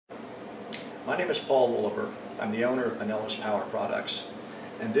My name is Paul Wolliver. I'm the owner of Pinellas Power Products,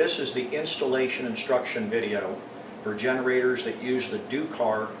 and this is the installation instruction video for generators that use the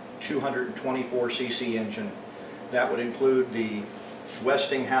Ducar 224cc engine. That would include the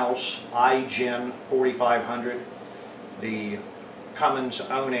Westinghouse iGen 4500, the Cummins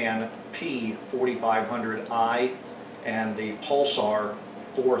Onan P4500i, and the Pulsar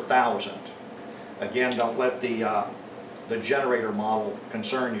 4000. Again, don't let the generator model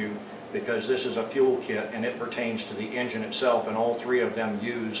concern you, because this is a fuel kit and it pertains to the engine itself, and all three of them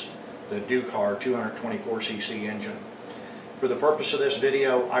use the Ducar 224cc engine. For the purpose of this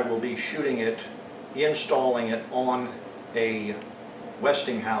video, I will be shooting it, installing it on a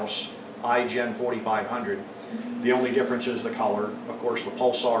Westinghouse iGen 4500. The only difference is the color. Of course, the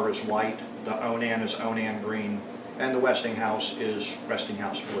Pulsar is white, the Onan is Onan green, and the Westinghouse is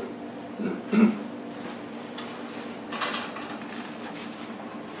Westinghouse blue.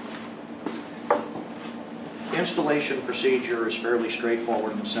 Installation procedure is fairly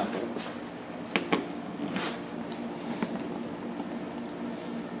straightforward and simple.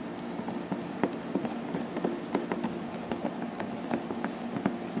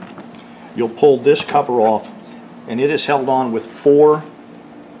 You'll pull this cover off, and it is held on with 4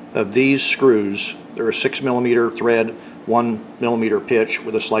 of these screws. They're a 6mm thread, 1mm pitch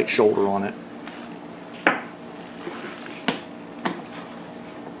with a slight shoulder on it.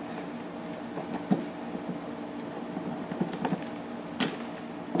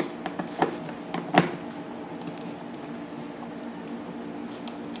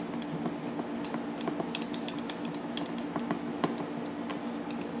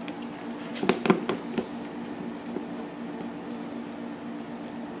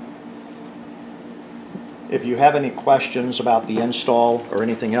 If you have any questions about the install or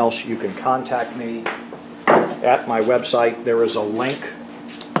anything else, you can contact me at my website. There is a link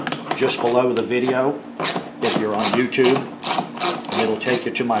just below the video if you're on YouTube, and it'll take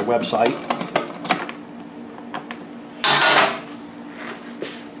you to my website.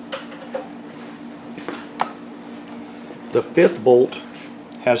 The 5th bolt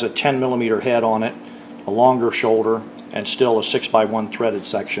has a 10mm head on it, a longer shoulder, and still a 6x1 threaded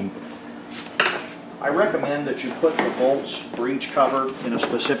section. I recommend that you put the bolts for each cover in a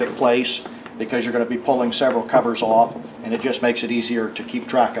specific place, because you're going to be pulling several covers off, and it just makes it easier to keep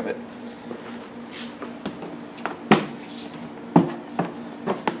track of it.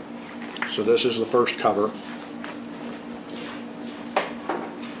 So this is the first cover.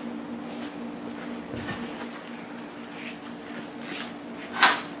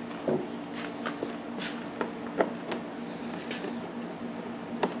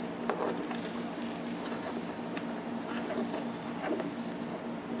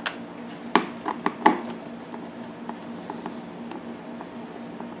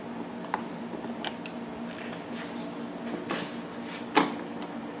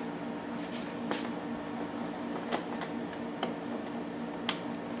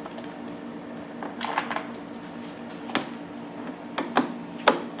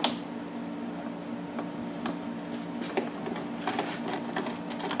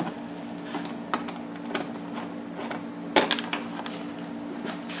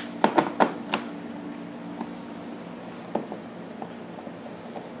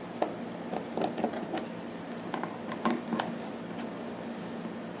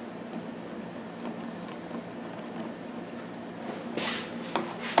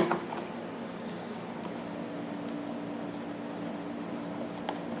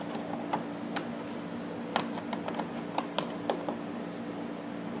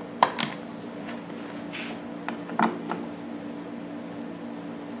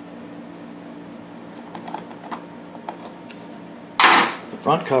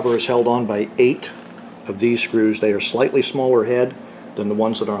 Front cover is held on by 8 of these screws. They are slightly smaller head than the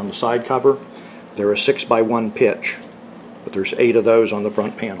ones that are on the side cover. They're a 6x1 pitch, but there's 8 of those on the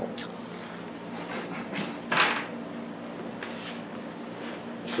front panel.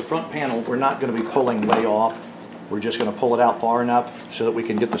 The front panel, we're not going to be pulling way off. We're just going to pull it out far enough so that we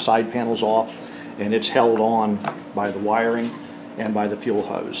can get the side panels off, and it's held on by the wiring and by the fuel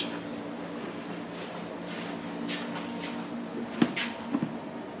hose.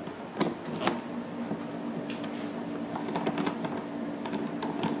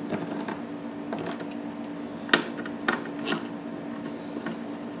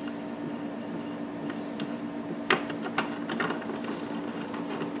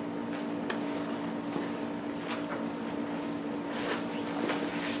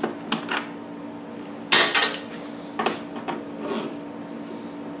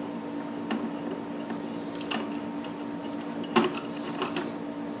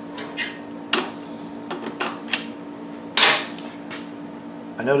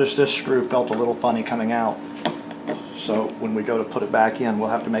 I noticed this screw felt a little funny coming out, so when we go to put it back in, we'll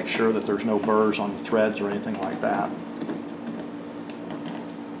have to make sure that there's no burrs on the threads or anything like that.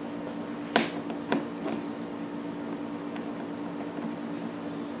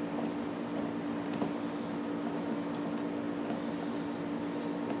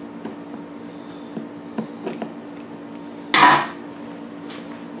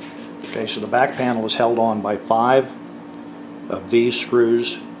 Okay, so the back panel is held on by 5 of these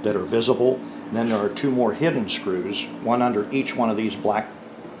screws that are visible, and then there are 2 more hidden screws, one under each one of these black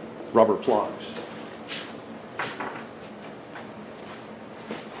rubber plugs.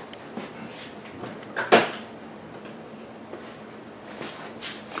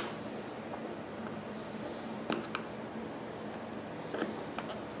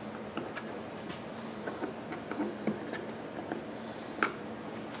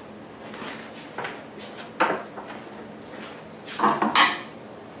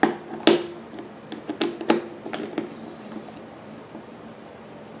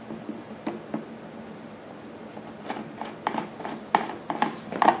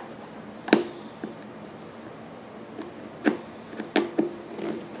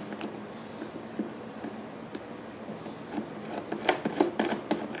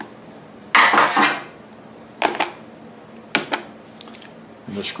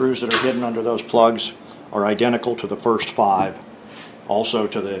 And the screws that are hidden under those plugs are identical to the first 5, also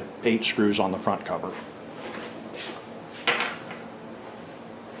to the 8 screws on the front cover.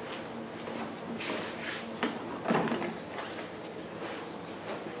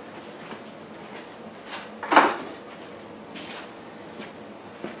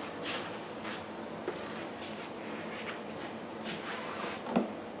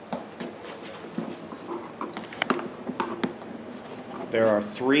 There are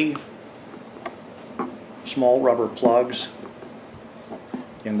 3 small rubber plugs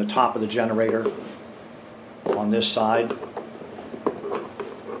in the top of the generator on this side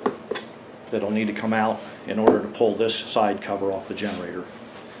that'll need to come out in order to pull this side cover off the generator.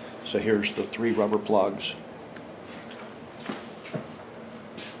 So here's the 3 rubber plugs.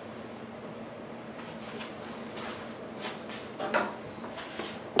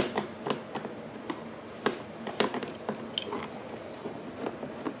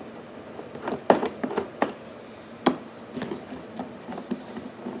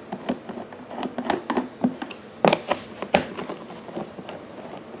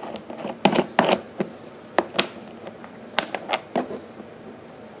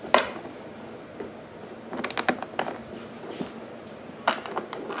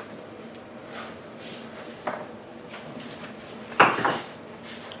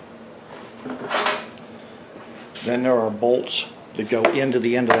 Then there are bolts that go into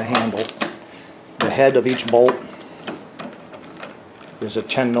the end of the handle. The head of each bolt is a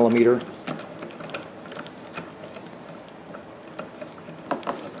 10 millimeter.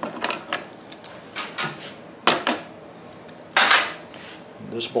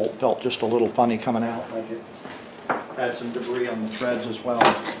 This bolt felt just a little funny coming out, like it had some debris on the threads as well.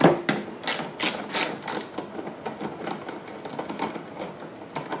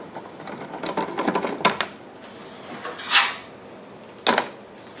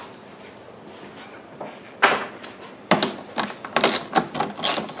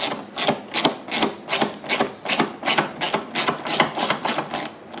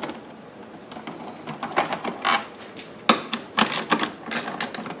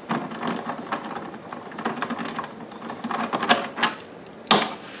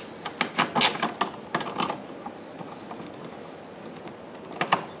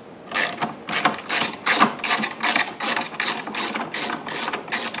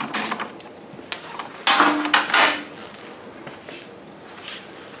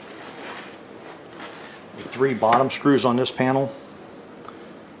 The 3 bottom screws on this panel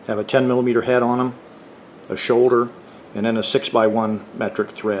have a 10 millimeter head on them, a shoulder, and then a 6x1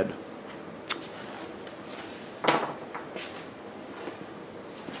 metric thread.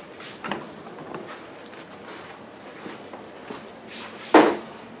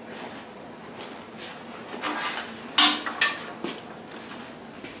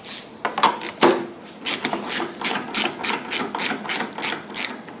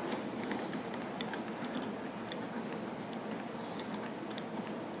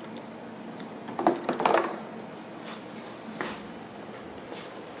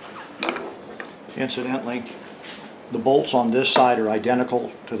 Incidentally, the bolts on this side are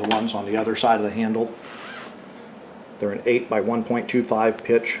identical to the ones on the other side of the handle. They're an 8 by 1.25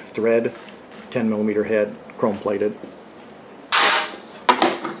 pitch thread, 10 millimeter head, chrome plated.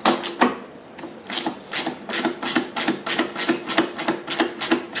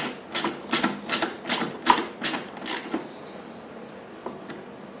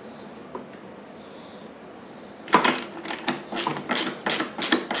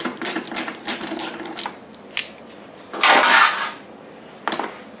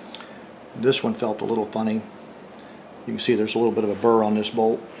 This one felt a little funny. You can see there's a little bit of a burr on this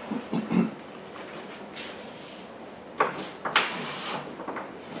bolt.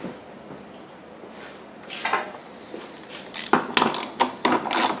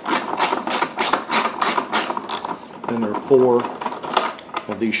 Then there are 4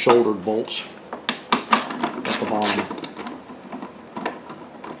 of these shouldered bolts at the bottom.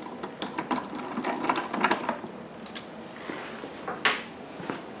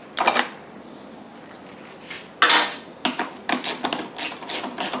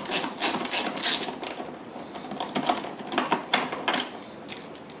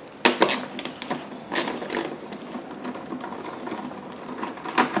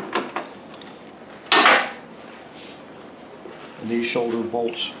 And these shoulder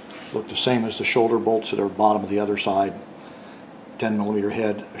bolts look the same as the shoulder bolts that are bottom of the other side. 10mm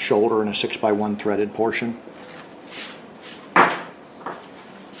head, a shoulder, and a 6x1 threaded portion.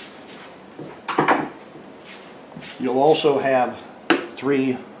 You'll also have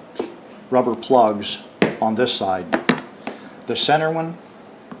 3 rubber plugs on this side. The center one,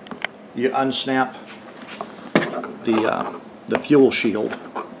 you unsnap the fuel shield.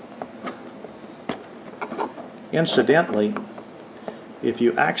 Incidentally, if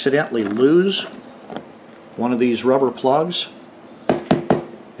you accidentally lose one of these rubber plugs,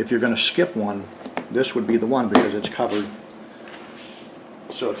 if you're going to skip one, this would be the one because it's covered.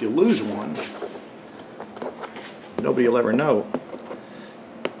 So if you lose one, nobody will ever know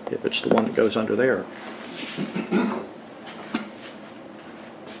if it's the one that goes under there.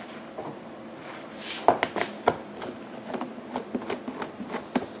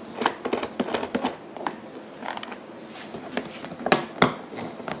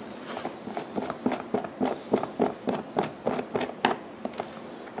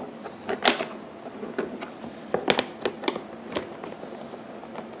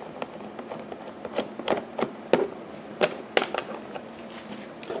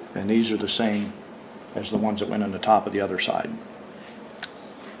 And these are the same as the ones that went on the top of the other side.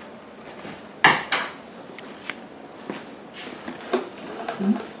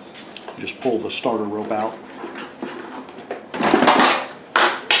 Just pull the starter rope out.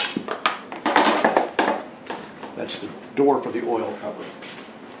 That's the door for the oil cover.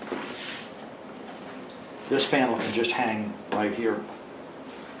 This panel can just hang right here.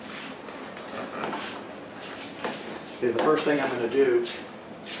 Okay, the first thing I'm going to do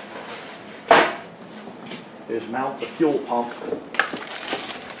is mount the fuel pump.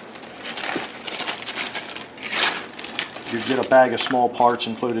 You get a bag of small parts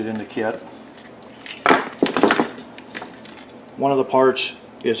included in the kit. One of the parts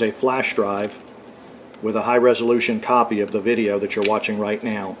is a flash drive with a high-resolution copy of the video that you're watching right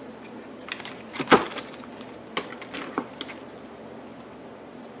now.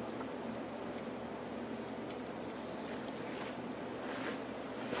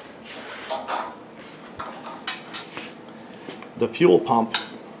 The fuel pump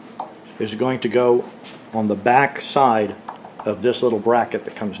is going to go on the back side of this little bracket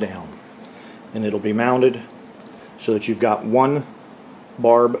that comes down, and it'll be mounted so that you've got one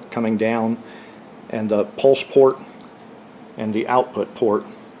barb coming down and the pulse port and the output port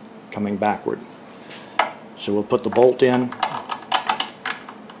coming backward. So we'll put the bolt in,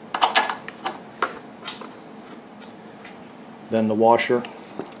 then the washer,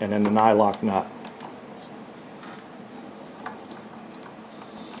 and then the nylock nut.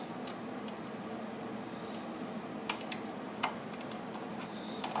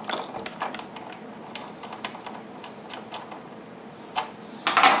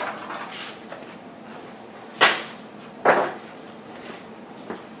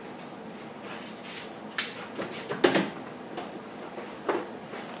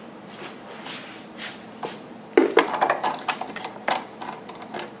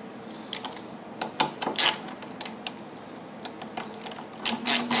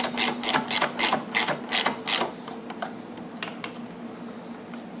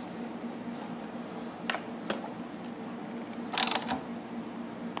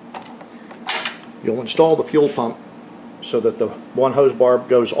 You'll install the fuel pump so that the one hose barb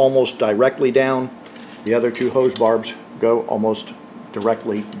goes almost directly down, the other 2 hose barbs go almost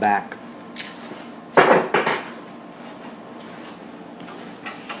directly back.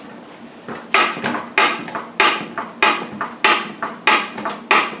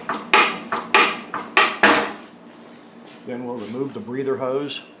 Then we'll remove the breather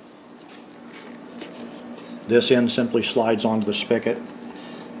hose. This end simply slides onto the spigot.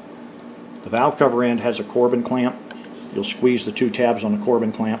 The valve cover end has a Corbin clamp. You'll squeeze the 2 tabs on the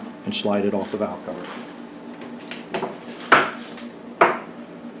Corbin clamp and slide it off the valve cover.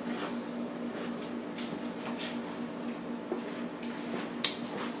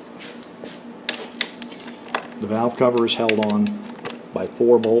 valve cover is held on by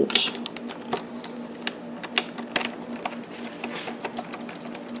 4 bolts.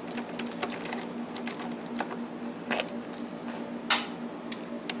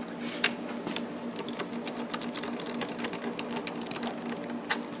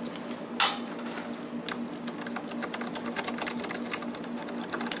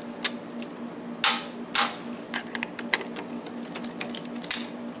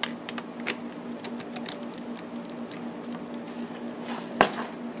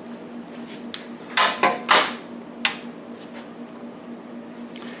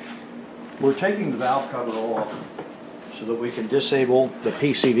 We're taking the valve cover off so that we can disable the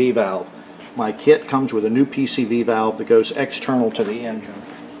PCV valve. My kit comes with a new PCV valve that goes external to the engine.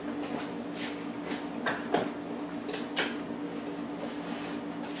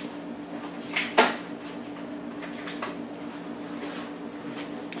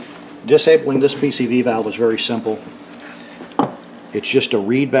 Disabling this PCV valve is very simple. It's just a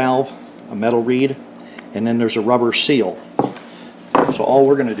reed valve, a metal reed, and then there's a rubber seal. So all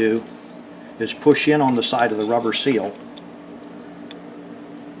we're going to do is push in on the side of the rubber seal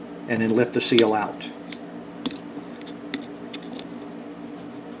and then lift the seal out.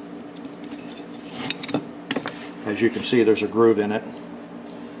 As you can see, there's a groove in it,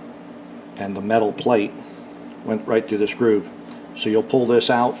 and the metal plate went right through this groove. So you'll pull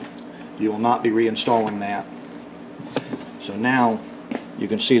this out. You will not be reinstalling that. So now you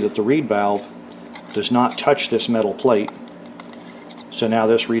can see that the reed valve does not touch this metal plate. So now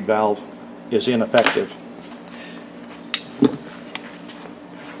this reed valve is ineffective.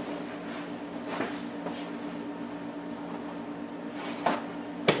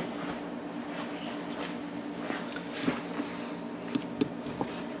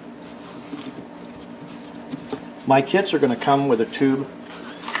 My kits are going to come with a tube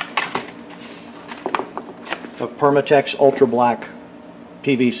of Permatex Ultra Black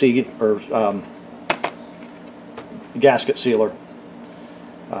PVC or gasket sealer.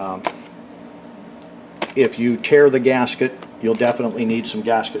 If you tear the gasket, you'll definitely need some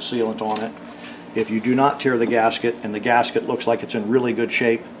gasket sealant on it. If you do not tear the gasket and the gasket looks like it's in really good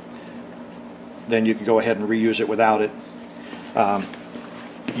shape, then you can go ahead and reuse it without it.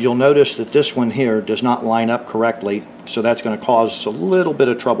 You'll notice that this one here does not line up correctly, so that's going to cause us a little bit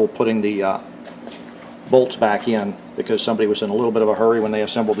of trouble putting the bolts back in, because somebody was in a little bit of a hurry when they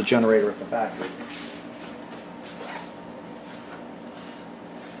assembled the generator at the factory.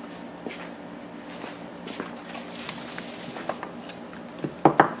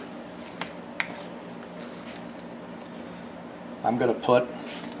 I'm going to put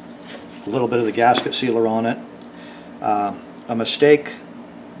a little bit of the gasket sealer on it. A mistake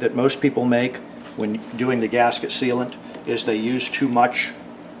that most people make when doing the gasket sealant is they use too much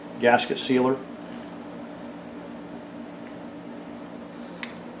gasket sealer.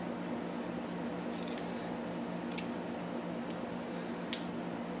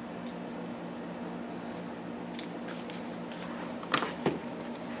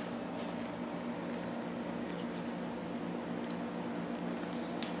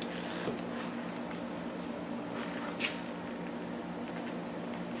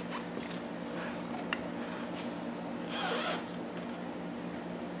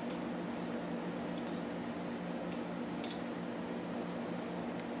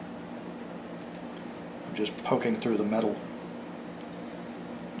 Just poking through the metal.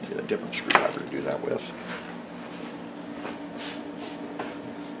 Get a different screwdriver to do that with.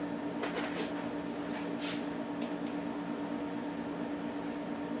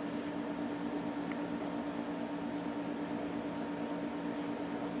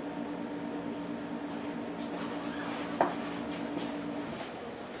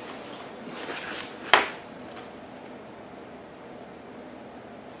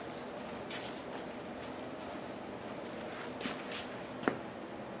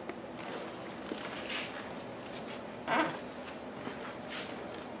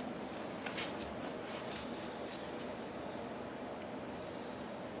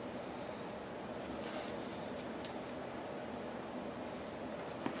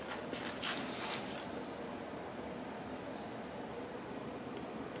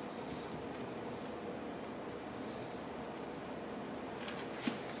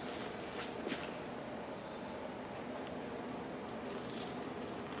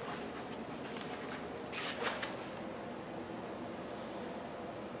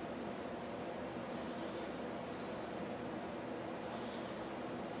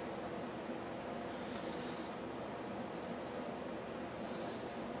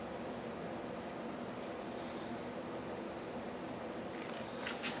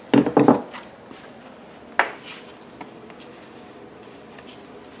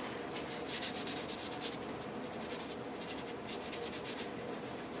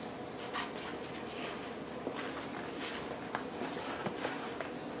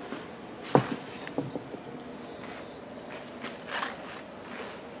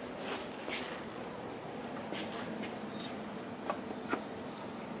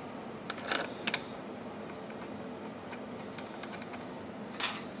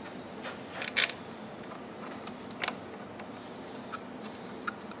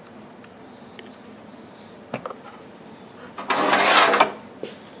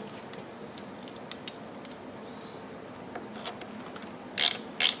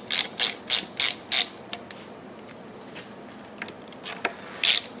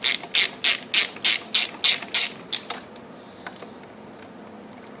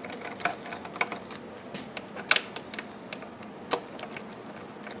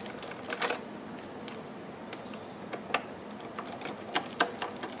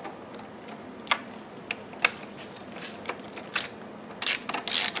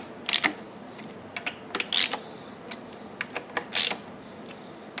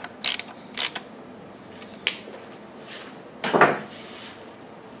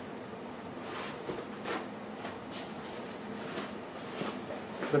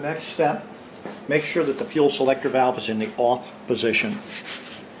 The next step, make sure that the fuel selector valve is in the off position.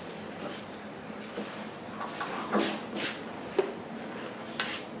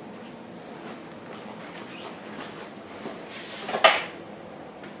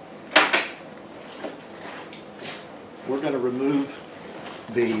 We're going to remove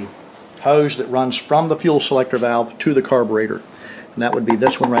the hose that runs from the fuel selector valve to the carburetor. And that would be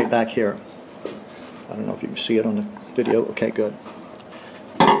this one right back here. I don't know if you can see it on the video. Okay, good.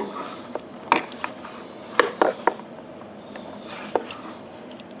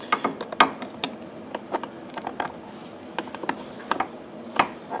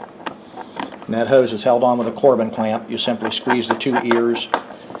 And that hose is held on with a Corbin clamp. You simply squeeze the two ears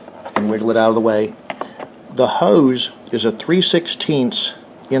and wiggle it out of the way. The hose is a 3/16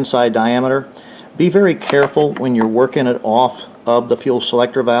 inside diameter. Be very careful when you're working it off of the fuel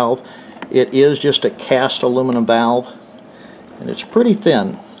selector valve. It is just a cast aluminum valve and it's pretty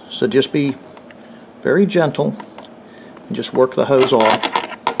thin, so just be very gentle and just work the hose off.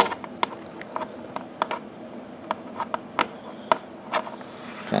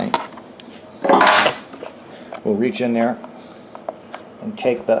 Okay. We'll reach in there and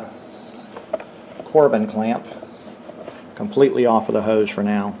take the Corbin clamp completely off of the hose for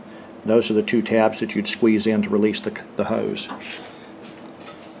now. Those are the two tabs that you'd squeeze in to release the hose.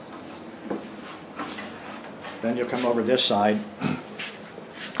 Then you'll come over this side.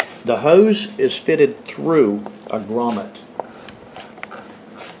 The hose is fitted through a grommet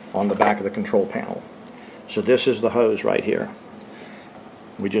on the back of the control panel. So this is the hose right here.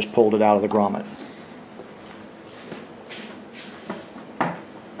 We just pulled it out of the grommet.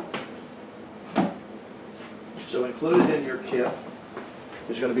 So included in your kit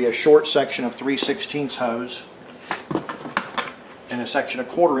is going to be a short section of 3/16 hose and a section of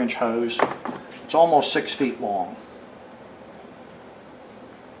 1/4" hose. It's almost 6 feet long.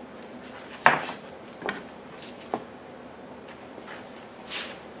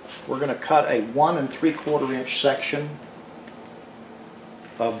 We're going to cut a 1 3/4" section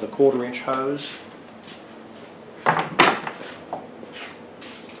of the 1/4" hose.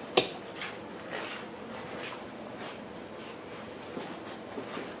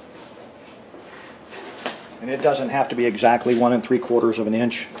 And it doesn't have to be exactly 1 3/4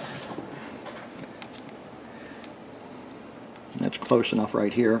 inch. That's close enough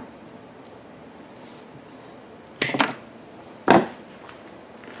right here.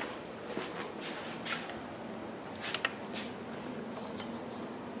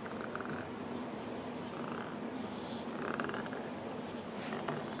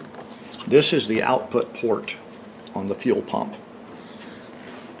 This is the output port on the fuel pump.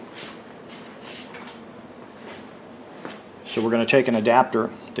 So we're going to take an adapter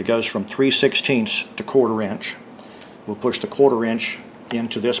that goes from 3/16 to 1/4". We'll push the 1/4"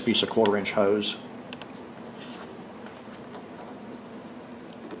 into this piece of 1/4" hose.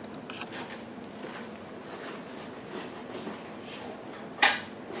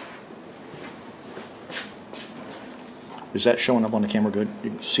 Is that showing up on the camera good? You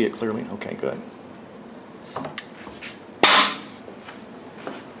can see it clearly? Okay, good.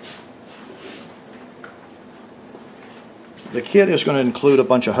 The kit is going to include a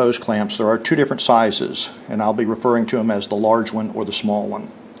bunch of hose clamps. There are two different sizes, and I'll be referring to them as the large one or the small one.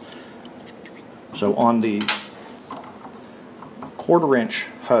 So on the 1/4"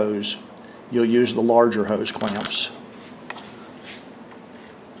 hose, you'll use the larger hose clamps.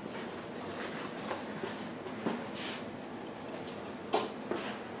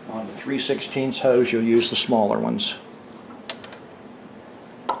 On the 3/16 hose, you'll use the smaller ones.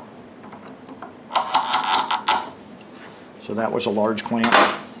 So that was a large clamp,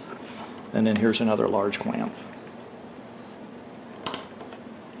 and then here's another large clamp.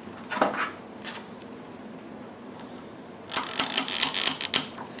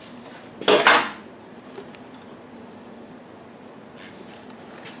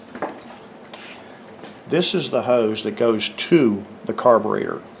 This is the hose that goes to the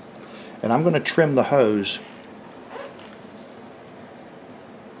carburetor, and I'm going to trim the hose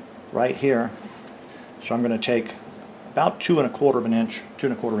right here. So I'm going to take about 2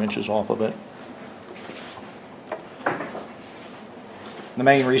 1/4 inches off of it. The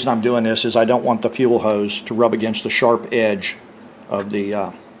main reason I'm doing this is I don't want the fuel hose to rub against the sharp edge of the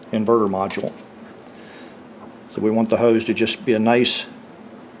inverter module. So we want the hose to just be a nice,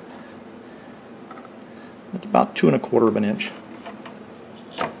 it's about 2 1/4 inch.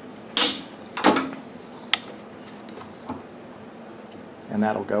 And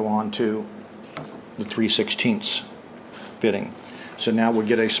that'll go on to the 3/16 fitting. So now we'll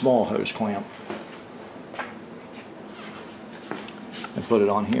get a small hose clamp and put it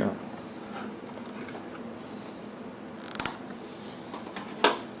on here.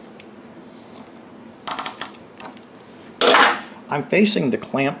 I'm facing the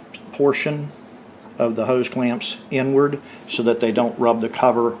clamp portion of the hose clamps inward so that they don't rub the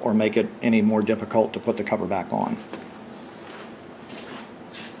cover or make it any more difficult to put the cover back on.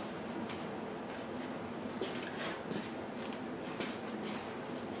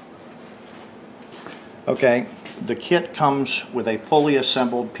 Okay, the kit comes with a fully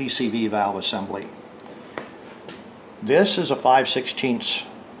assembled PCV valve assembly. This is a 5/16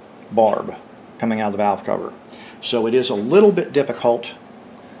 barb coming out of the valve cover. So it is a little bit difficult,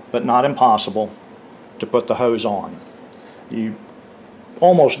 but not impossible, to put the hose on. You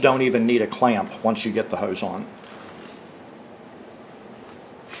almost don't even need a clamp once you get the hose on.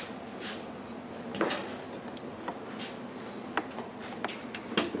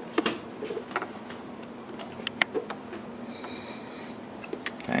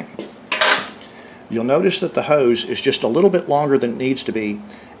 Okay. You'll notice that the hose is just a little bit longer than it needs to be,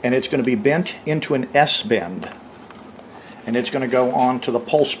 and it's going to be bent into an S bend. And it's going to go on to the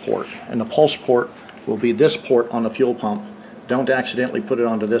pulse port, and the pulse port will be this port on the fuel pump. Don't accidentally put it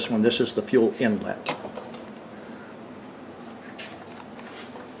onto this one. This is the fuel inlet.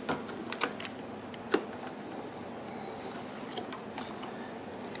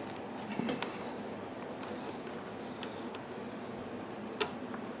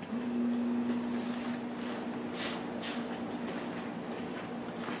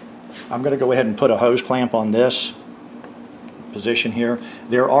 I'm going to go ahead and put a hose clamp on this position here.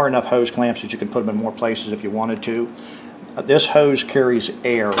 There are enough hose clamps that you can put them in more places if you wanted to. This hose carries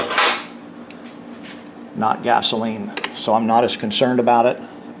air, not gasoline, so I'm not as concerned about it.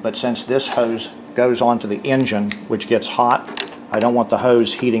 But since this hose goes onto the engine, which gets hot, I don't want the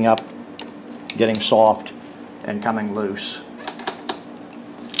hose heating up, getting soft, and coming loose,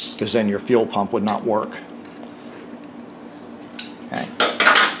 because then your fuel pump would not work. Okay.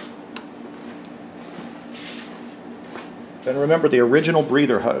 And remember, the original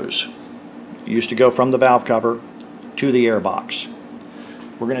breather hose used to go from the valve cover to the air box.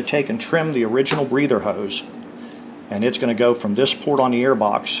 We're going to take and trim the original breather hose, and it's going to go from this port on the air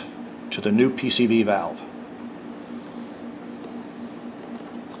box to the new PCV valve.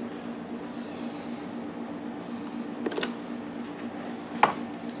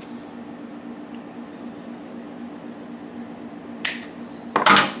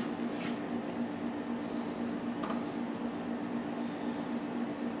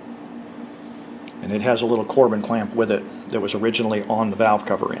 And it has a little Corbin clamp with it that was originally on the valve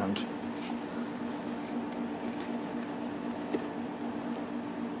cover end.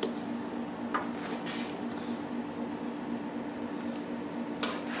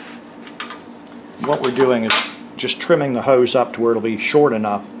 What we're doing is just trimming the hose up to where it'll be short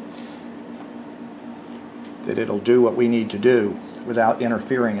enough that it'll do what we need to do without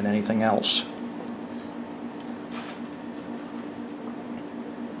interfering in anything else.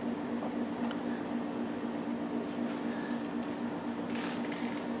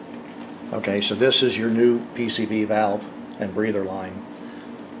 Okay, so this is your new PCV valve and breather line.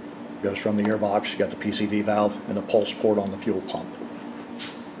 Goes from the gearbox, you got the PCV valve and the pulse port on the fuel pump.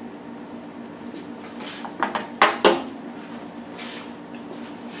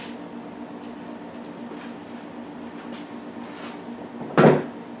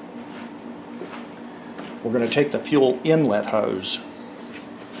 We're going to take the fuel inlet hose,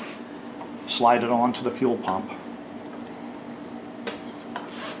 slide it onto the fuel pump.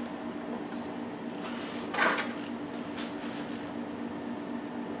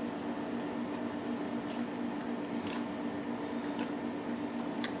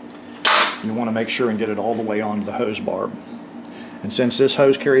 You want to make sure and get it all the way onto the hose barb. And since this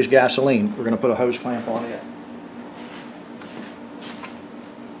hose carries gasoline, we're going to put a hose clamp on it.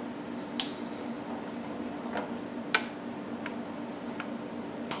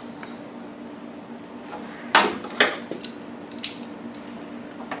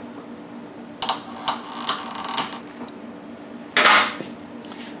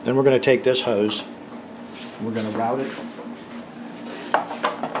 Then we're going to take this hose and we're going to route it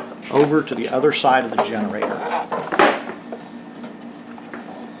over to the other side of the generator.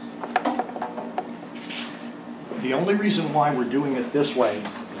 The only reason why we're doing it this way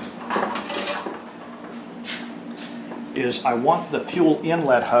is I want the fuel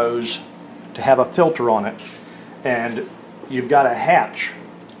inlet hose to have a filter on it, and you've got a hatch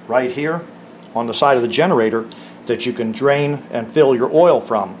right here on the side of the generator that you can drain and fill your oil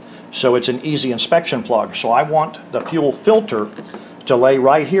from. So it's an easy inspection plug. So I want the fuel filter to lay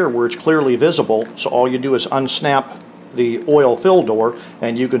right here where it's clearly visible, so all you do is unsnap the oil fill door,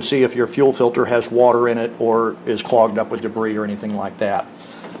 and you can see if your fuel filter has water in it or is clogged up with debris or anything like that.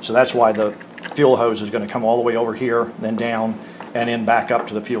 So that's why the fuel hose is going to come all the way over here, then down, and then back up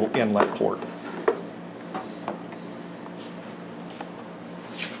to the fuel inlet port.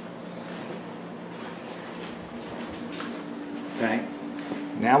 Okay.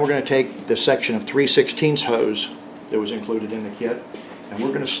 Now we're going to take the section of 3/16 hose that was included in the kit, and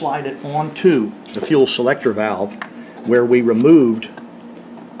we're going to slide it onto the fuel selector valve where we removed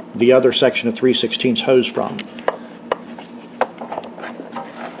the other section of 3/16 hose from.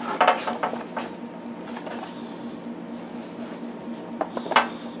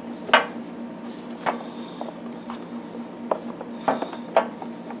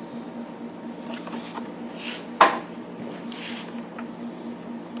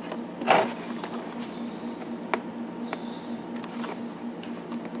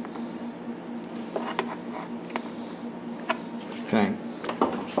 Okay.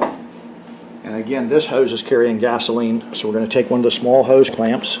 And again, this hose is carrying gasoline, so we're going to take one of the small hose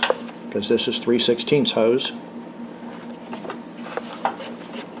clamps, because this is 3/16 hose.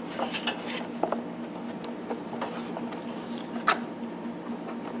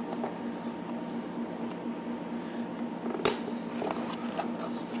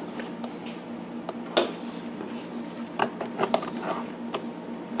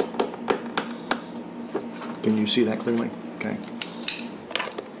 Can you see that clearly? Okay.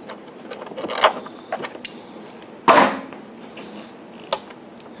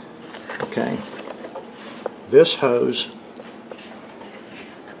 Okay. This hose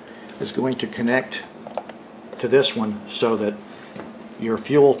is going to connect to this one so that your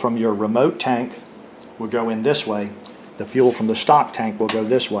fuel from your remote tank will go in this way. The fuel from the stock tank will go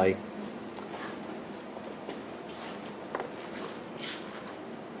this way.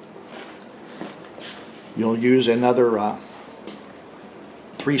 You'll use another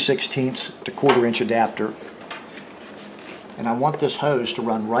 3/16 to 1/4 inch adapter, and I want this hose to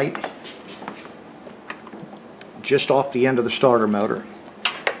run right just off the end of the starter motor.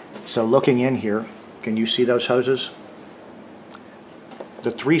 So looking in here, can you see those hoses?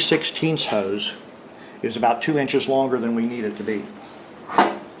 The 3/16 hose is about 2 inches longer than we need it to be.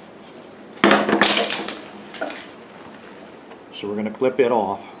 So we're going to clip it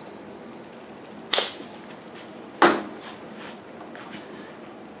off.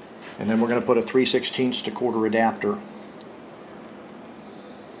 And then we're going to put a 3/16 to 1/4 adapter.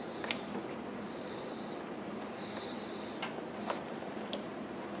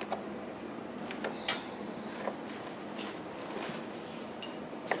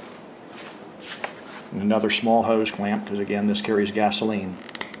 And another small hose clamp, because again this carries gasoline.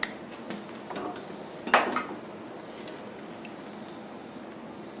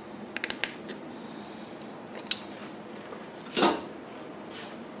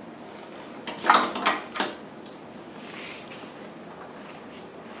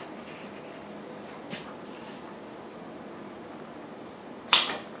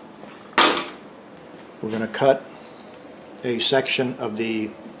 We're going to cut a section of the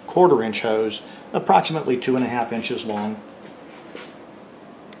 1/4 inch hose, approximately 2.5 inches long,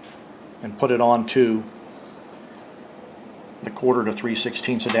 and put it onto the 1/4 to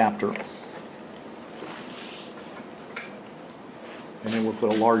 3/16 adapter. And then we'll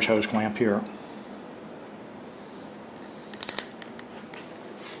put a large hose clamp here.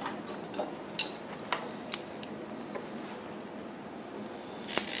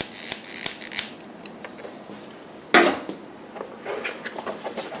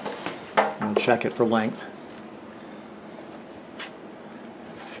 Check it for length.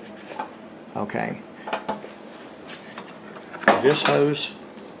 Okay. This hose,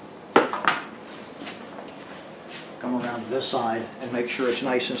 come around to this side and make sure it's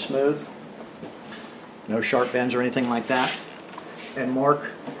nice and smooth. No sharp bends or anything like that. And mark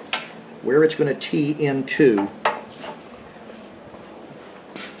where it's going to tee into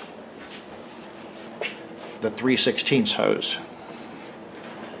the 3/16 hose.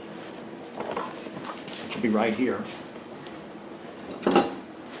 Be right here.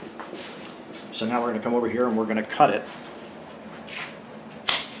 So now we're going to come over here and we're going to cut it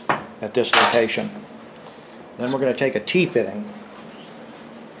at this location. Then we're going to take a T-fitting,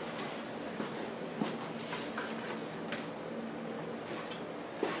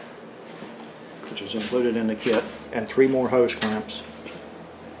 which is included in the kit, and 3 more hose clamps.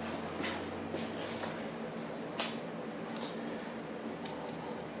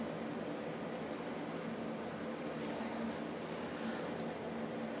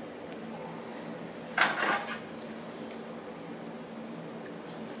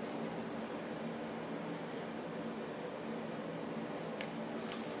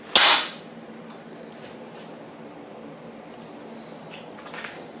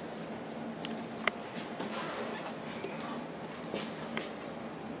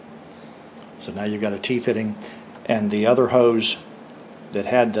 So now you've got a T-fitting, and the other hose that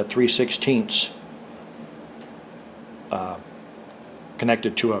had the 3/16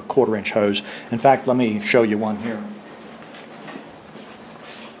 connected to a 1/4 inch hose. In fact, let me show you one here.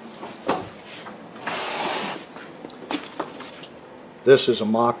 This is a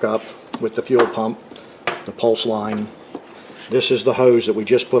mock-up with the fuel pump, the pulse line. This is the hose that we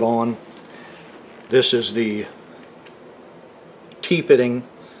just put on. This is the T-fitting,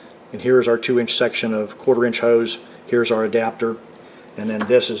 and here's our 2-inch section of 1/4 inch hose. Here's our adapter, and then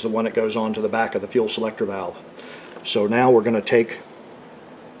this is the one that goes on to the back of the fuel selector valve. So now we're going to take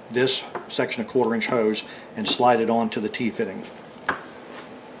this section of 1/4 inch hose and slide it onto the T-fitting. I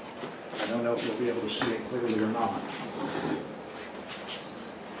don't know if you'll be able to see it clearly or not.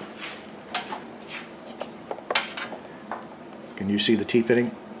 Can you see the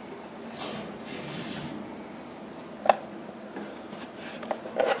T-fitting?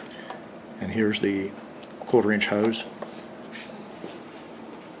 And here's the 1/4 inch hose.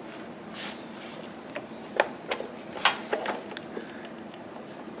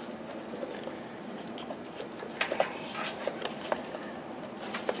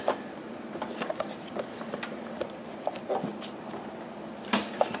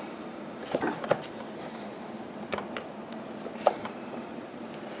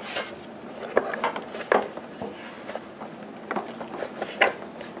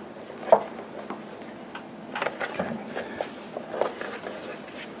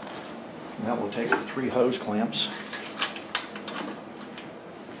 Now we'll take the 3 hose clamps.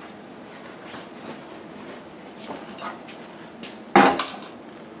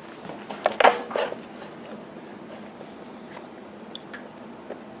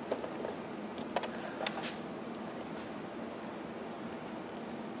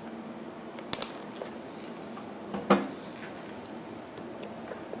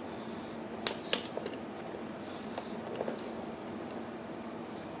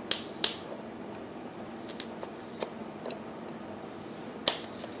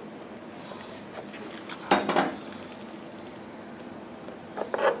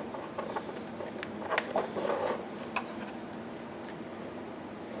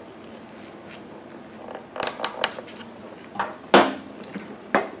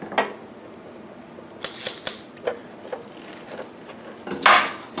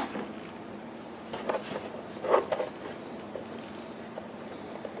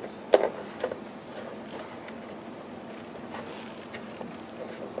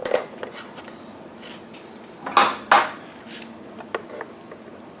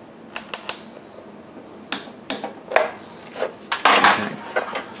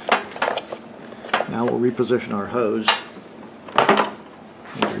 Now we'll reposition our hose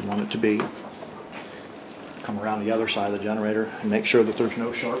where we want it to be. Come around the other side of the generator and make sure that there's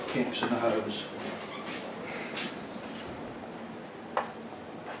no sharp kinks in the hose.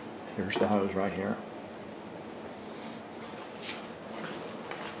 Here's the hose right here.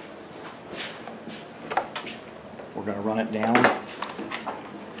 We're going to run it down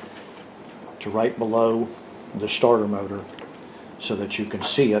to right below the starter motor so that you can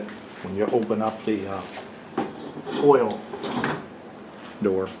see it when you open up the oil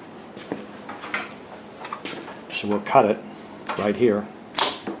door. So we'll cut it right here.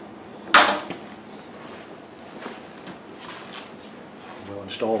 We'll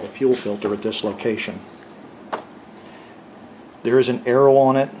install the fuel filter at this location. There is an arrow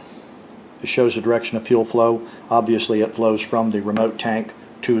on it that shows the direction of fuel flow. Obviously it flows from the remote tank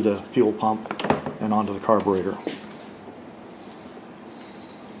to the fuel pump and onto the carburetor.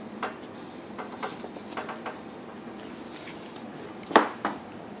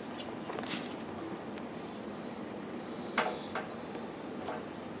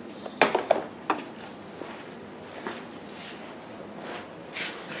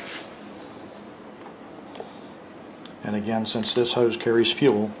 And again, since this hose carries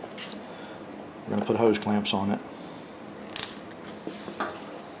fuel, we're going to put hose clamps on it.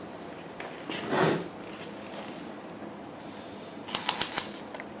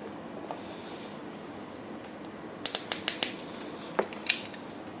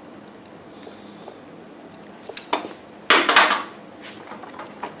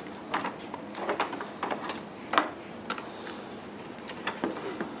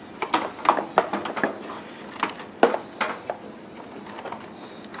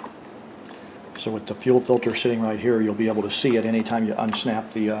 So with the fuel filter sitting right here, you'll be able to see it anytime you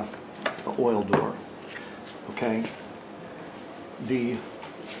unsnap the oil door. Okay. The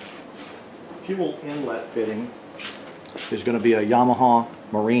fuel inlet fitting is going to be a Yamaha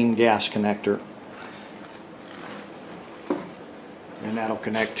marine gas connector. and that'll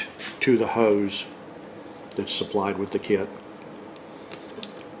connect to the hose that's supplied with the kit.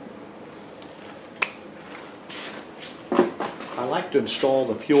 I like to install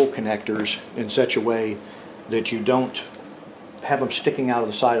the fuel connectors in such a way that you don't have them sticking out of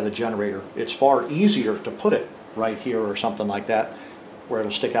the side of the generator. It's far easier to put it right here or something like that where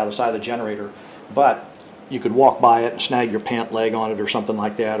it'll stick out of the side of the generator, but you could walk by it and snag your pant leg on it or something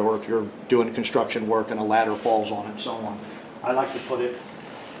like that, or if you're doing construction work and a ladder falls on it and so on. I like to put it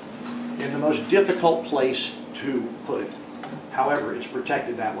in the most difficult place to put it. However, it's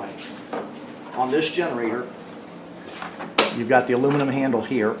protected that way. On this generator, you've got the aluminum handle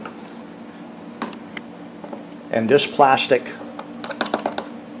here and this plastic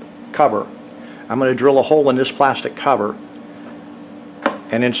cover. I'm going to drill a hole in this plastic cover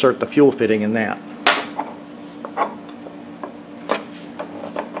and insert the fuel fitting in that.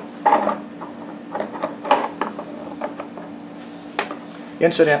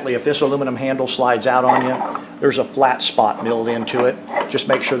 Incidentally, if this aluminum handle slides out on you, there's a flat spot milled into it. Just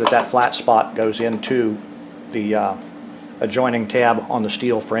make sure that that flat spot goes into the adjoining tab on the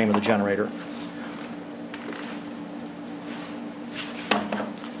steel frame of the generator.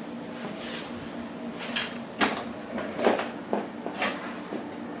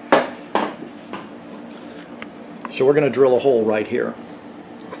 So we're going to drill a hole right here.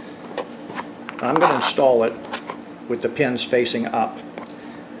 I'm going to install it with the pins facing up.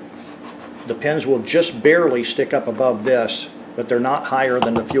 The pins will just barely stick up above this, but they're not higher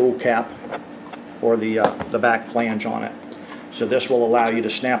than the fuel cap or the back flange on it. So this will allow you to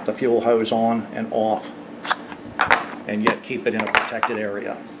snap the fuel hose on and off and yet keep it in a protected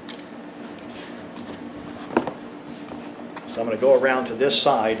area. So I'm going to go around to this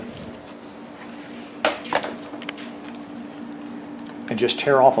side and just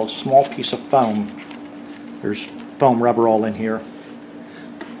tear off a small piece of foam. There's foam rubber all in here,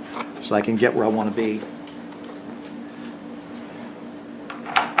 so I can get where I want to be.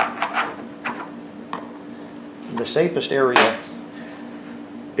 The safest area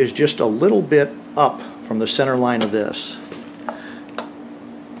is just a little bit up from the center line of this.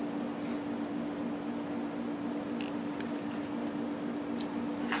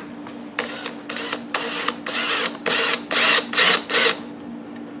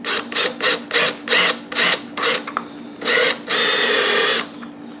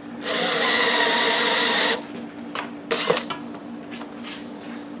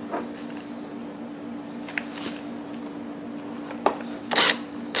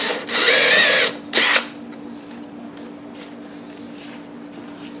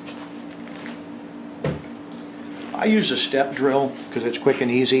 I use a step drill because it's quick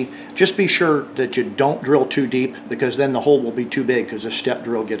and easy. Just be sure that you don't drill too deep, because then the hole will be too big because the step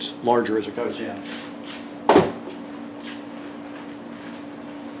drill gets larger as it goes in.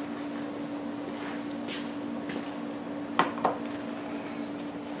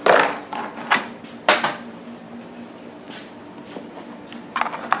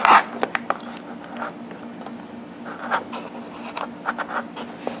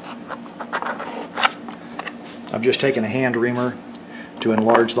 I'm just taking a hand reamer to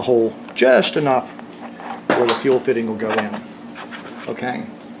enlarge the hole just enough where the fuel fitting will go in. Okay.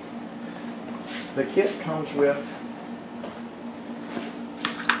 The kit comes with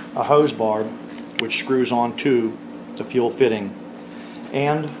a hose barb which screws onto the fuel fitting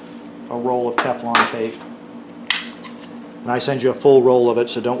and a roll of Teflon tape. And I send you a full roll of it,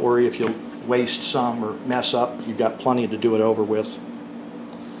 so don't worry if you waste some or mess up. You've got plenty to do it over with.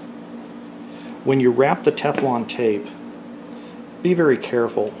 When you wrap the Teflon tape, be very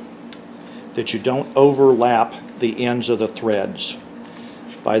careful that you don't overlap the ends of the threads.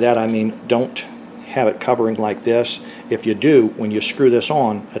 By that I mean don't have it covering like this. If you do, when you screw this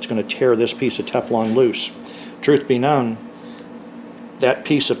on, that's going to tear this piece of Teflon loose. Truth be known, that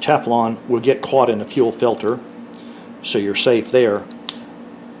piece of Teflon will get caught in the fuel filter, so you're safe there.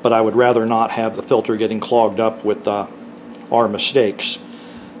 But I would rather not have the filter getting clogged up with our mistakes.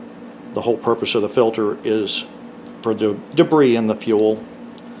 The whole purpose of the filter is for the debris in the fuel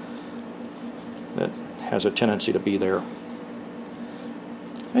that has a tendency to be there.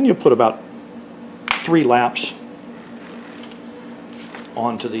 And you put about 3 laps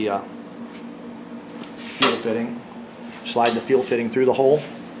onto the fuel fitting. Slide the fuel fitting through the hole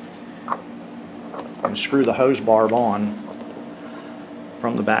and screw the hose barb on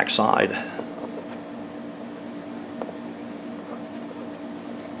from the back side.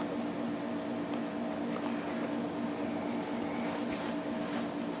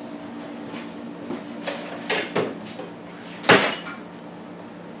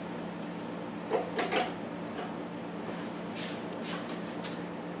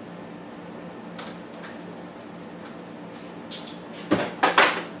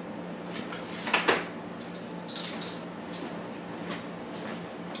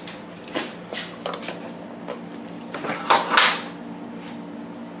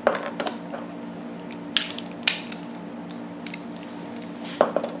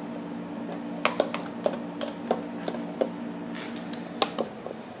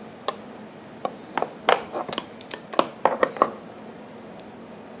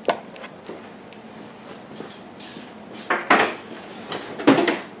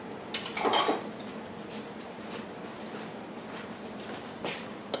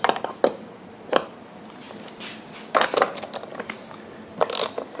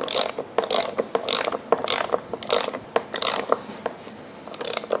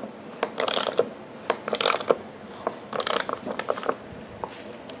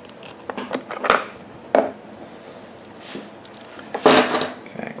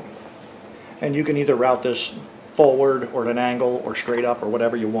 And you can either route this forward or at an angle or straight up or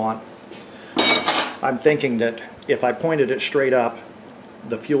whatever you want. I'm thinking that if I pointed it straight up,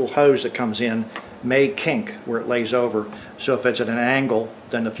 the fuel hose that comes in may kink where it lays over. So if it's at an angle,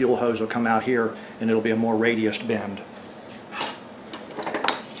 then the fuel hose will come out here and it'll be a more radiused bend.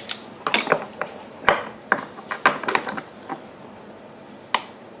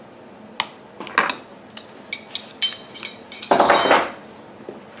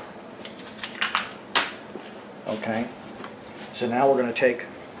 Okay, so now we're going to take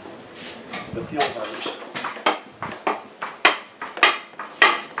the fuel hose.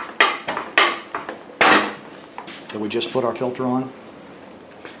 That we just put our filter on.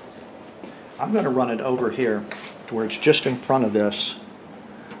 I'm going to run it over here to where it's just in front of this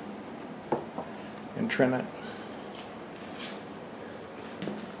and trim it.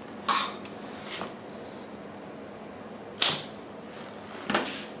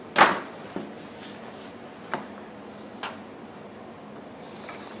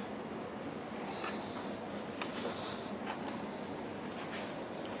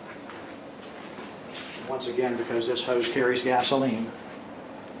 Once again, because this hose carries gasoline,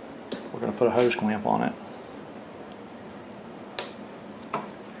 we're going to put a hose clamp on it.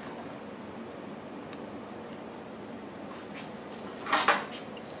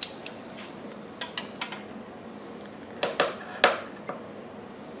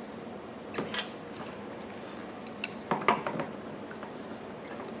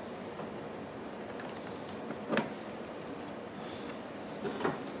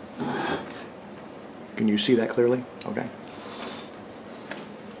 Can you see that clearly? Okay.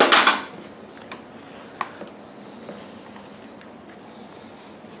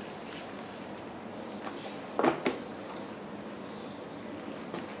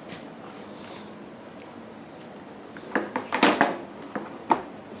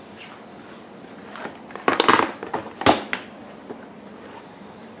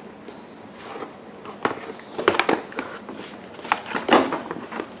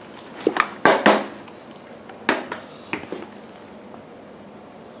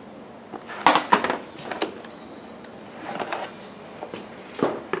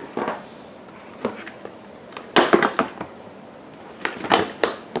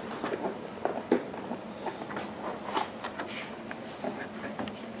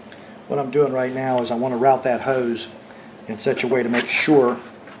 What I'm doing right now is I want to route that hose in such a way to make sure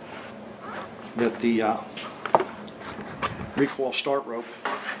that the recoil start rope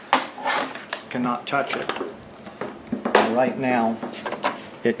cannot touch it. And right now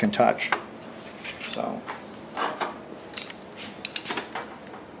it can touch. So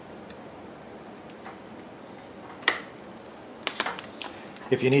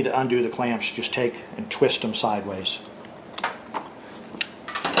if you need to undo the clamps, just take and twist them sideways.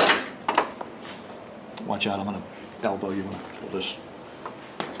 Watch out, I'm going to elbow you when I pull this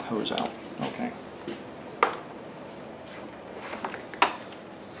hose out. Okay.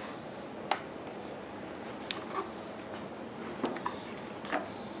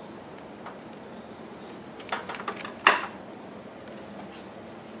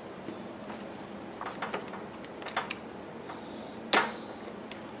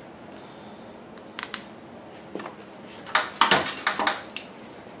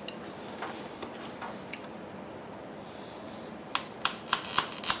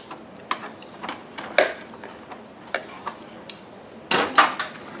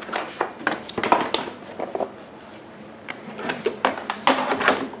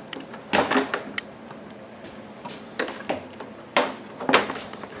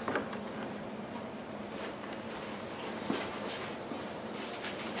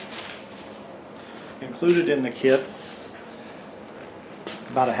 Included in the kit,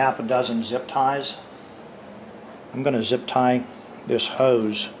 about a half a dozen zip ties. I'm going to zip tie this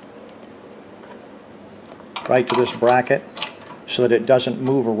hose right to this bracket so that it doesn't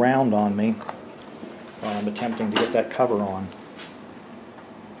move around on me while I'm attempting to get that cover on.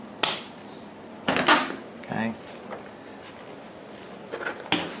 Okay.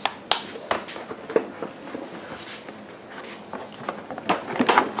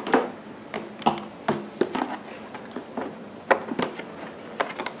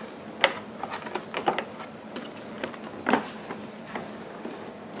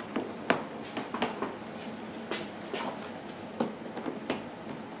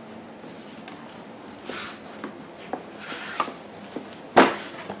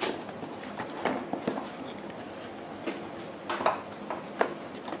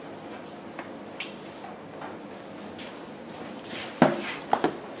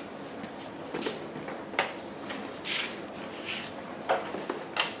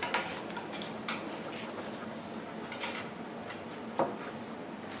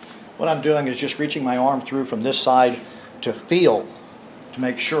 What I'm doing is just reaching my arm through from this side to feel, to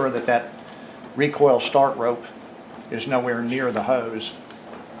make sure that that recoil start rope is nowhere near the hose.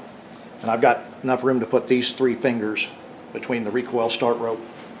 And I've got enough room to put these 3 fingers between the recoil start rope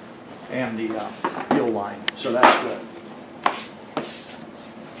and the fuel line, so that's good.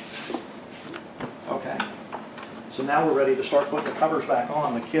 Okay, so now we're ready to start putting the covers back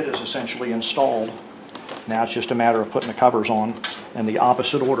on. The kit is essentially installed. Now it's just a matter of putting the covers on in the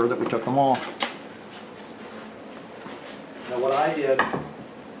opposite order that we took them off. Now what I did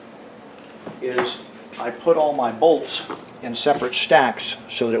is I put all my bolts in separate stacks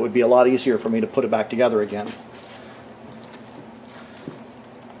so that it would be a lot easier for me to put it back together again.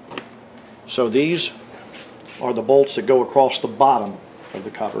 So these are the bolts that go across the bottom of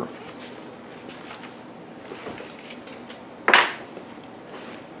the cover.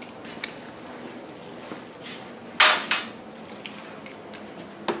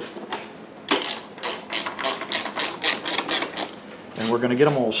 And we're going to get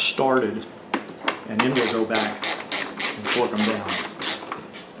them all started, and then we'll go back and torque them down.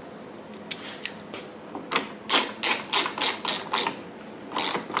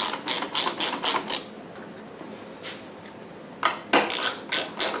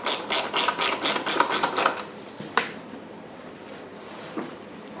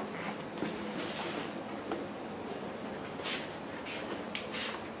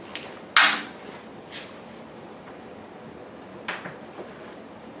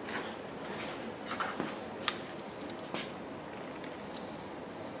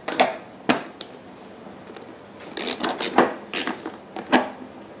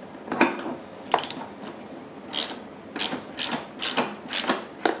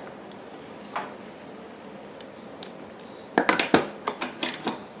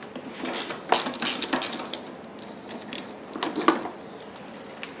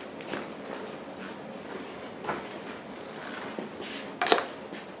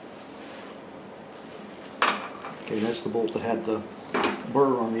 Okay, that's the bolt that had the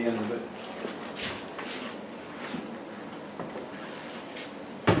burr on the end of it.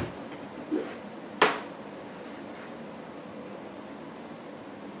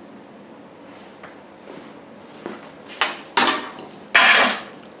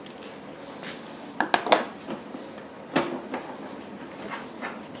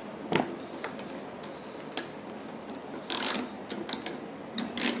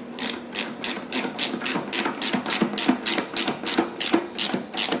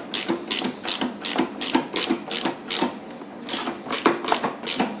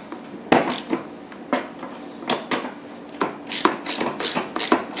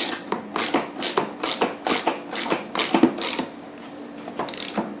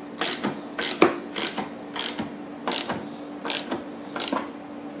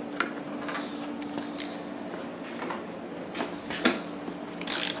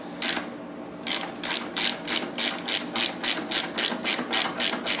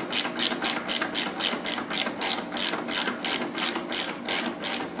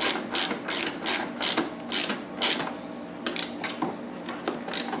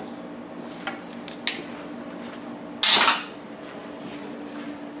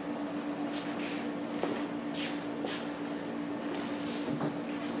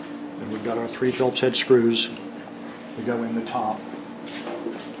 We've got our 3 Phillips head screws that go in the top.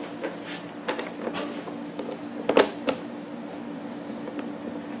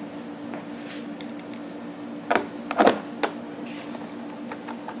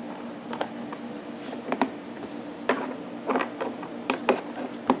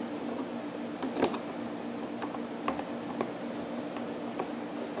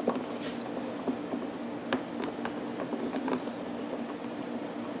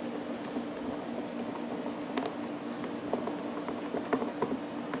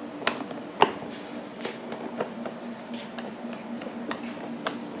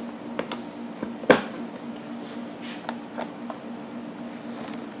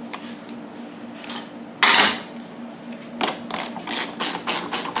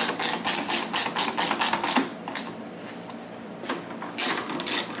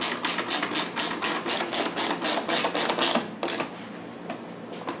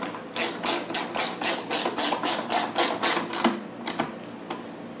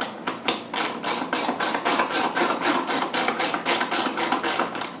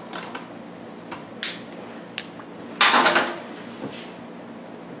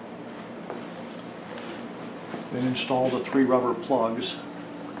 Then install the 3 rubber plugs.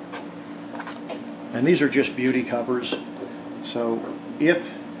 And these are just beauty covers, so if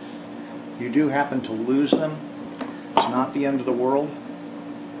you do happen to lose them, it's not the end of the world.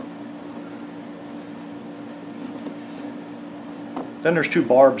 Then there's two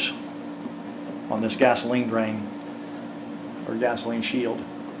barbs on this gasoline drain or gasoline shield.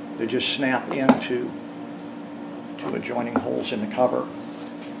 They just snap into two adjoining holes in the cover.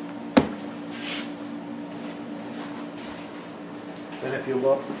 Then if you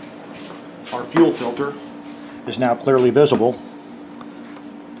look, our fuel filter is now clearly visible.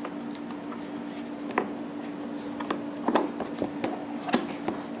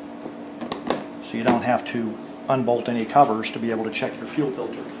 So you don't have to unbolt any covers to be able to check your fuel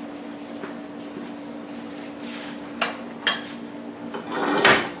filter.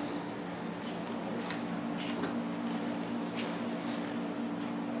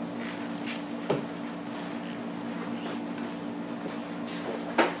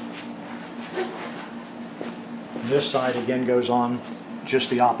 This side again goes on just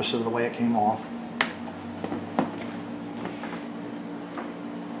the opposite of the way it came off.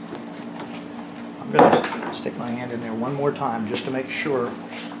 I'm going to stick my hand in there one more time just to make sure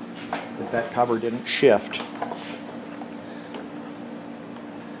that that cover didn't shift.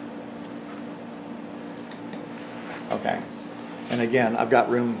 Okay. And again, I've got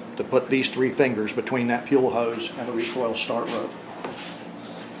room to put these 3 fingers between that fuel hose and the recoil start rope.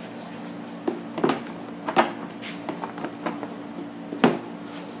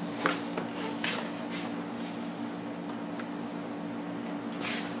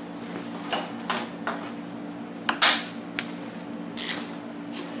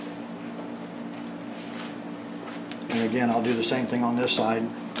 And again, I'll do the same thing on this side.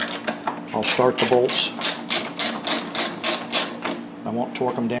 I'll start the bolts. I won't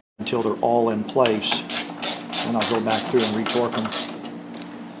torque them down until they're all in place. Then I'll go back through and re-torque them.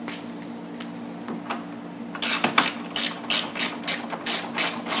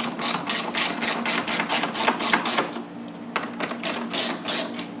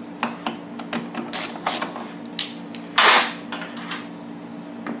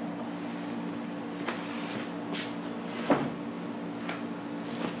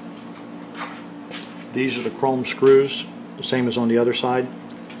 These are the chrome screws, the same as on the other side,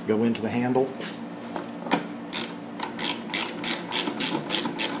 go into the handle.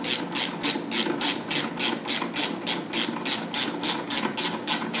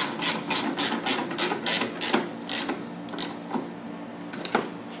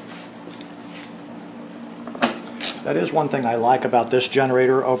 That is one thing I like about this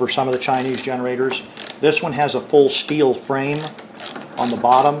generator over some of the Chinese generators. This one has a full steel frame on the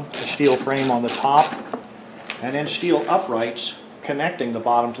bottom, a steel frame on the top, and then steel uprights connecting the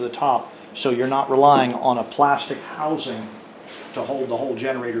bottom to the top, so you're not relying on a plastic housing to hold the whole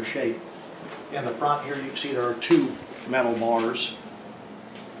generator shape. In the front here you can see there are 2 metal bars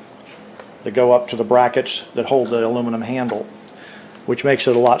that go up to the brackets that hold the aluminum handle, which makes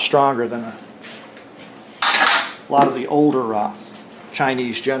it a lot stronger than a lot of the older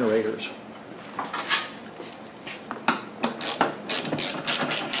Chinese generators.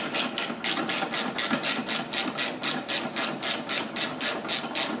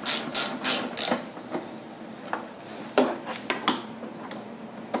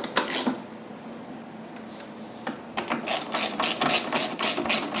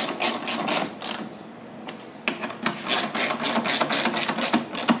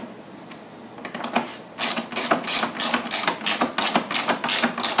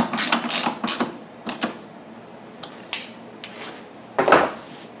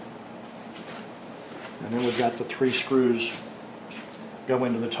 And then we've got the 3 screws go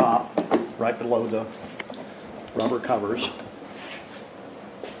into the top, right below the rubber covers.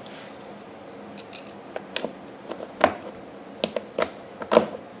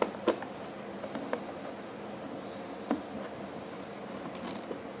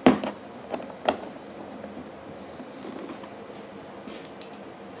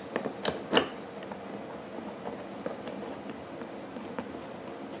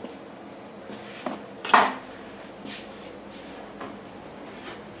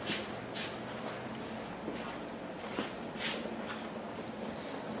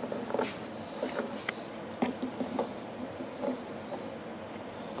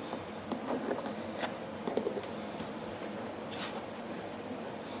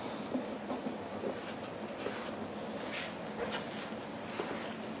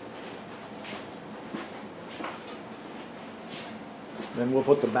 Then we'll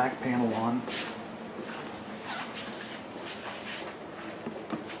put the back panel on.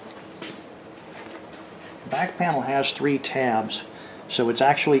 The back panel has 3 tabs, so it's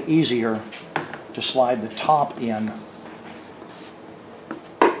actually easier to slide the top in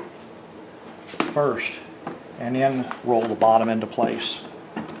first and then roll the bottom into place.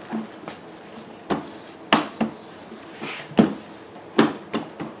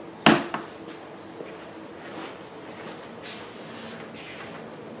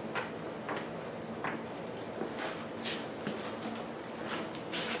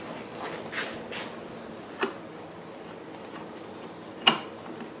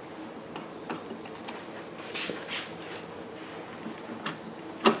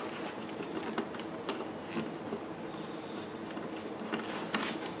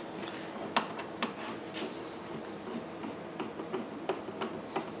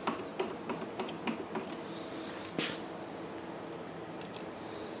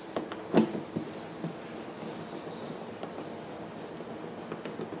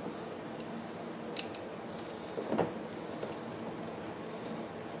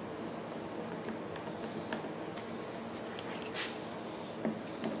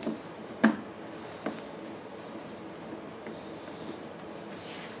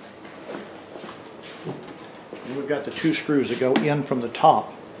 got the 2 screws that go in from the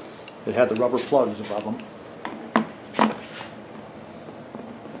top that had the rubber plugs above them.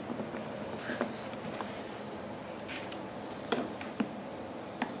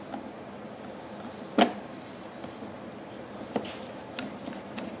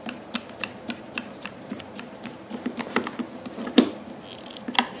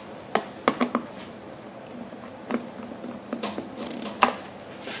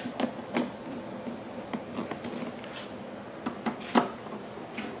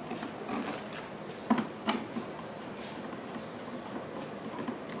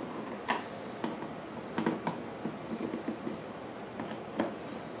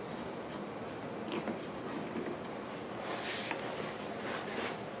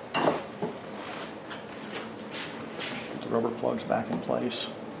 Rubber plugs back in place.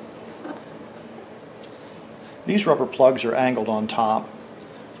 These rubber plugs are angled on top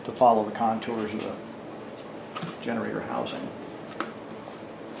to follow the contours of the generator housing.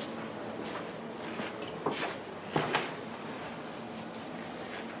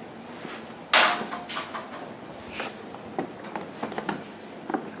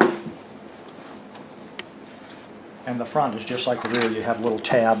 And the front is just like the rear. You have little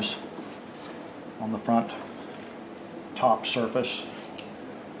tabs on the front top surface.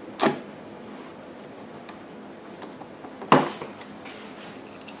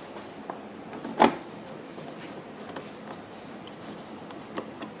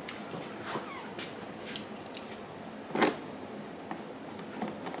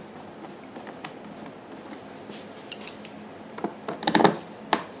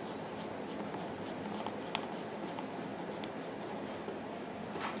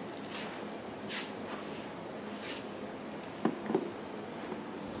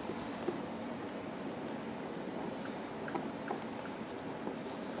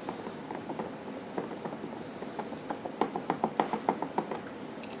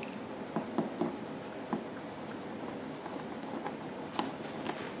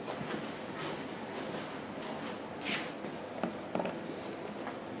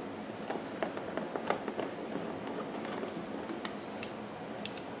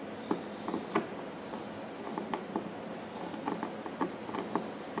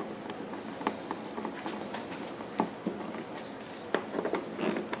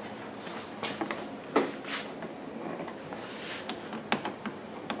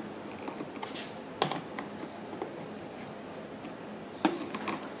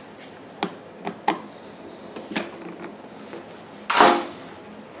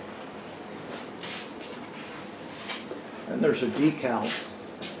 And there's a decal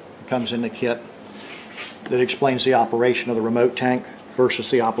that comes in the kit that explains the operation of the remote tank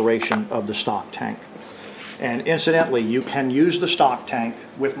versus the operation of the stock tank. And incidentally, you can use the stock tank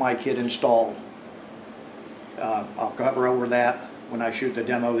with my kit installed. I'll cover over that when I shoot the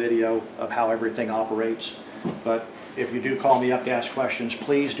demo video of how everything operates. But if you do call me up to ask questions,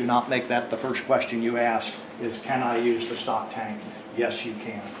 please do not make that the first question you ask is, can I use the stock tank? Yes, you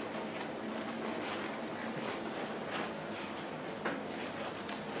can.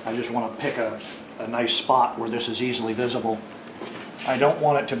 I just want to pick a nice spot where this is easily visible. I don't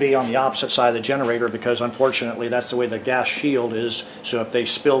want it to be on the opposite side of the generator because unfortunately that's the way the gas shield is, so if they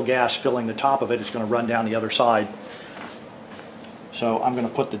spill gas filling the top of it, it's going to run down the other side. So I'm going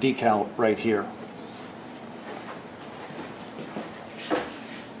to put the decal right here.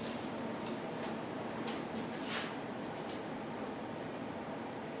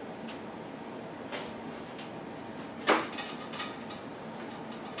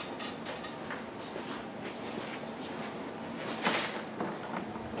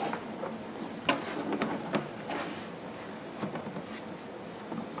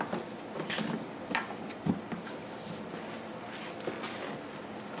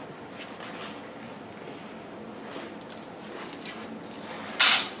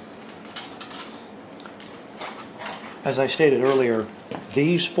 As I stated earlier,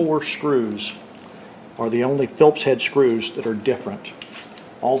 these 4 screws are the only Phillips head screws that are different.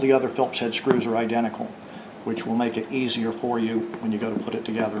 All the other Phillips head screws are identical, which will make it easier for you when you go to put it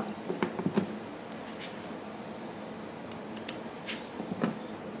together.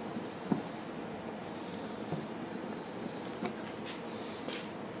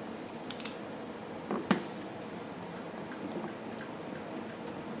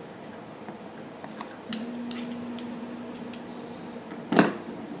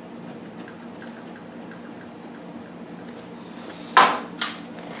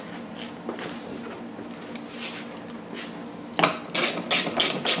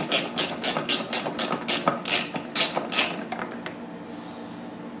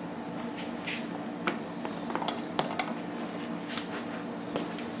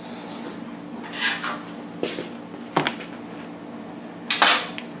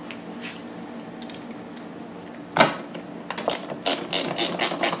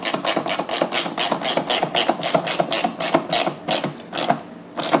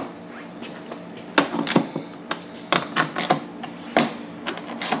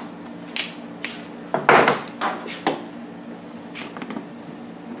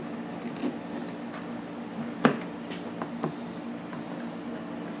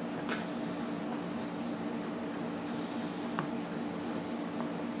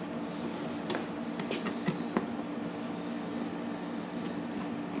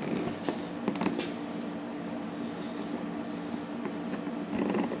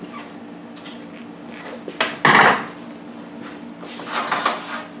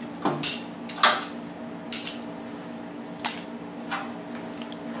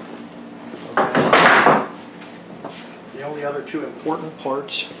 the other two important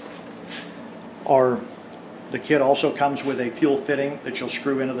parts are the kit also comes with a fuel fitting that you'll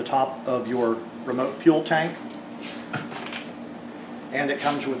screw into the top of your remote fuel tank. And it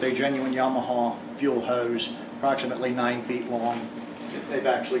comes with a genuine Yamaha fuel hose, approximately 9 feet long. They've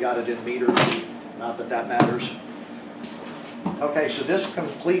actually got it in meters, not that that matters. Okay, so this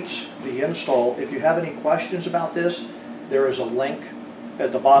completes the install. If you have any questions about this, there is a link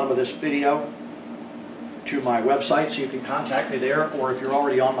at the bottom of this video to my website, so you can contact me there, or if you're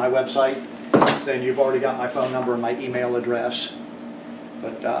already on my website, then you've already got my phone number and my email address.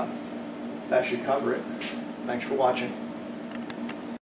 But that should cover it. Thanks for watching.